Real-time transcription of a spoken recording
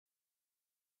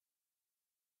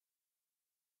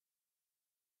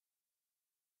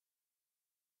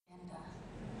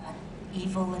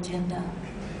evil agenda.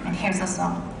 And here's a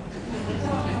song.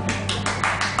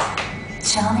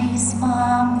 Johnny's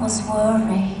mom was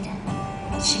worried.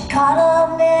 She caught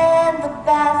him in the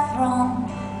bathroom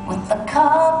with a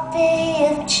copy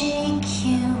of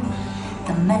GQ,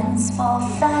 the men's fall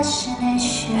fashion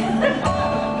issue.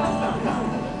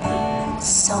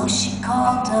 So she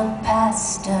called her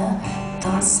pastor, the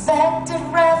respected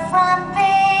Reverend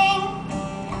Bean,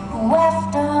 who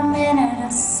after a minute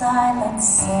of silence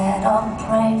said, I'll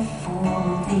pray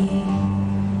for thee.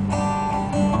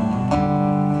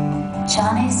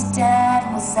 Johnny's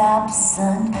dad was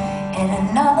absent at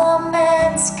another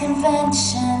men's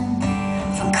convention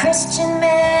for Christian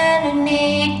men who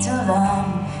need to learn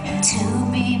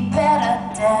to be better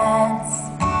dads.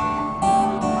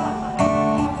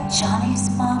 Johnny's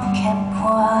mom kept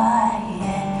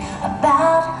quiet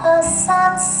about her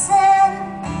son's sin,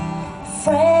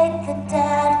 afraid the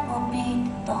dad will beat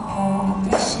the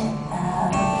holy shit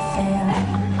out of him.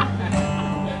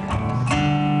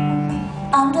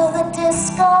 Under the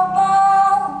disco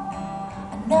ball,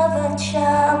 another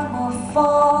child will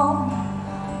fall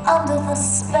under the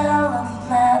spell of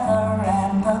leather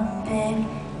and the big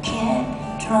kick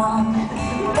drum.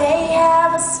 They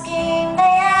have a scheme,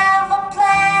 they have a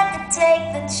plan to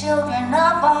take the children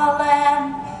of our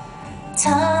land,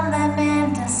 turn them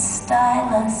into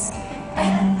stylists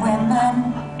and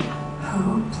women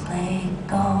who play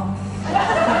golf.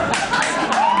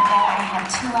 I had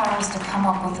 2 hours to come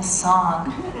up with a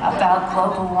song about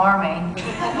global warming.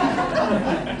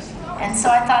 And so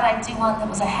I thought I'd do one that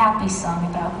was a happy song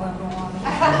about global warming.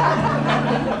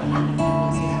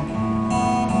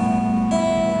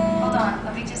 Hold on,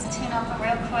 let me just tune up it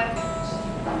real quick.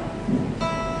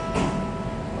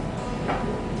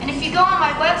 And if you go on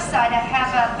my website, I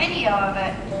have a video of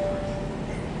it.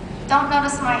 Don't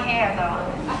notice my hair, though.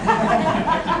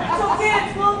 It's okay,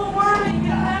 it's global warming, you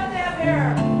don't have to have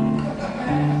hair.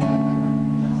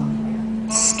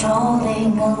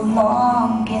 Strolling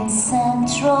along in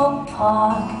Central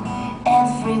Park,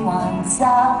 everyone's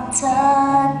out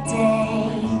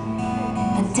today.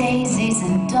 The daisies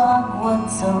and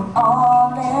dogwoods are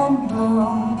all in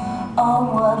bloom. Oh,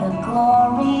 what a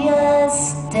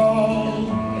glorious day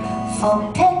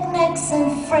for picnics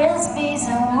and frisbees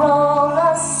and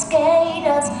roller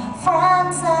skaters,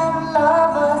 friends and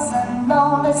lovers and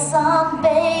lonely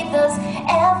sunbathers.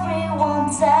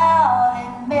 Everyone's out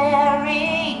in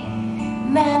merry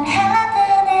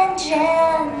Manhattan in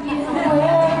January.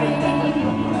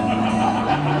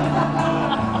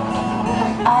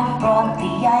 I brought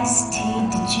the iced tea,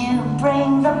 did you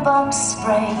bring the bug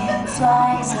spray?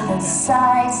 Flies are the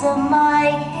size of my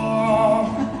head.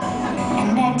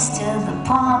 And next to the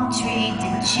palm tree,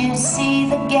 did you see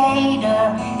the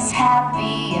gator? He's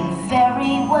happy and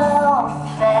very well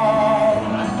fed.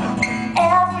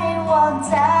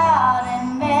 Everyone's out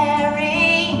in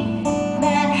merry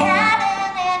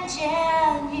Manhattan in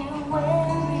January.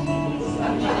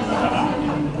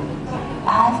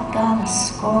 I've got a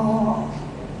scroll.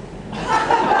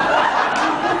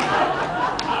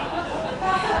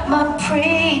 My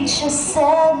preacher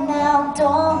said, now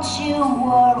don't you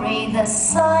worry, the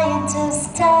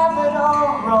scientists have it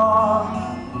all wrong.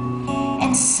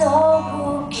 And so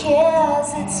who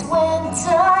cares, it's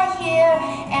winter here,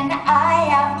 and I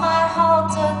have my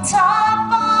halter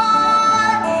top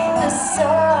on. The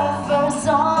surfers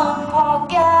on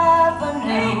Park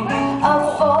Avenue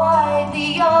avoid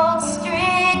the old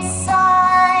street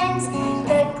signs.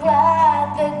 They're glad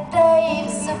that they've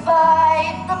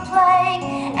survived the plague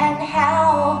and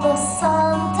how the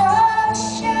sun does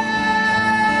shine.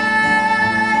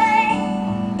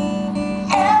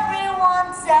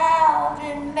 Everyone's out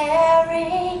in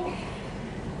merry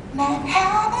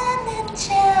Manhattan in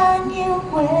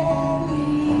January.